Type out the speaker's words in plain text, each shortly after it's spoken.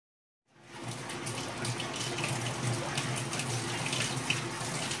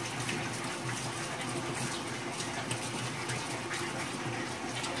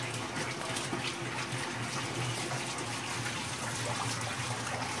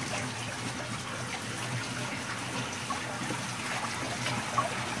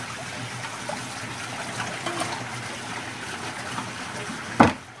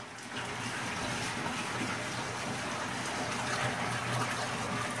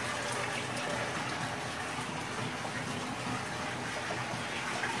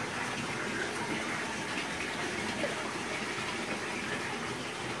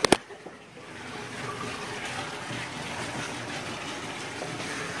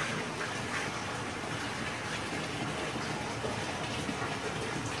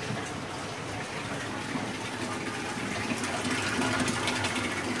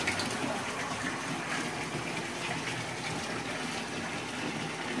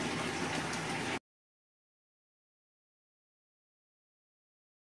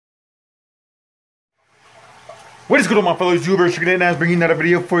What is good on my fellow YouTubers? Chicken Naz bringing another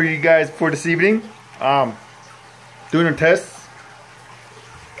video for you guys for this evening. Doing a test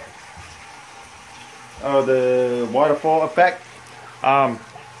of the waterfall effect. I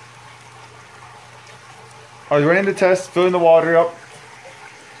was running the test, filling the water up,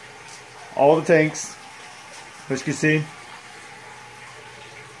 all the tanks, as you can see.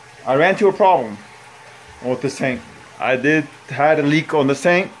 I ran into a problem with this tank. I had a leak on this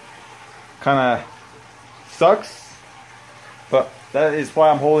tank. Kinda sucks, but that is why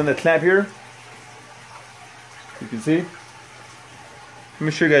I'm holding the clamp here. You can see. Let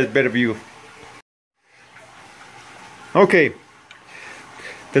me show you guys a better view. Okay,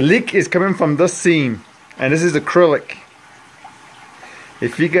 the leak is coming from this seam, and this is acrylic.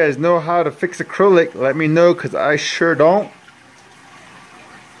 If you guys know how to fix acrylic, let me know, because I sure don't.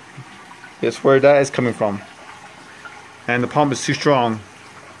 That's where that is coming from, and the pump is too strong.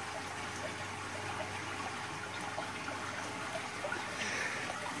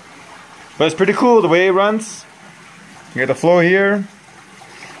 But it's pretty cool the way it runs. You got the flow here,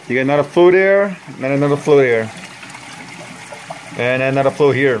 you got another flow there, and then another flow there, and another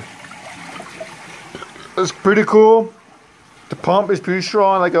flow here. It's pretty cool. The pump is pretty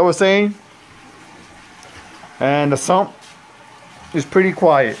strong, like I was saying, and the sump is pretty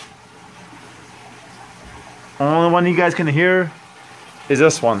quiet. The only one you guys can hear is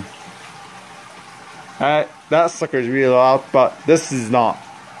this one. That sucker is really loud, but this is not.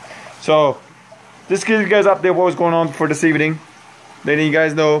 So, this gives you guys an update what was going on for this evening. Letting you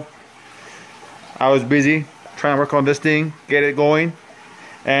guys know I was busy trying to work on this thing, get it going.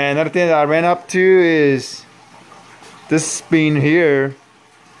 And another thing that I ran up to is this being here.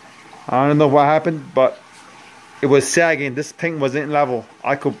 I don't know what happened, but it was sagging. This tank wasn't level.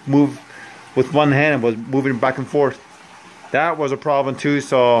 I could move with one hand and was moving back and forth. That was a problem too,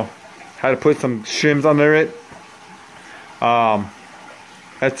 so I had to put some shims under it.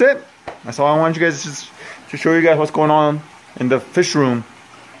 That's it. That's all I want you guys to show you guys what's going on in the fish room.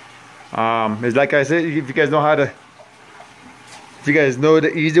 It's like I said, if you guys know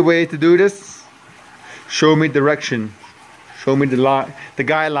the easy way to do this, show me direction, show me the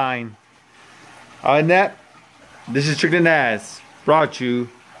guideline. Other than that, this is Chicken Naz, brought you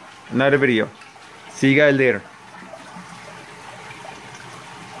another video. See you guys later.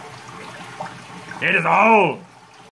 It is all.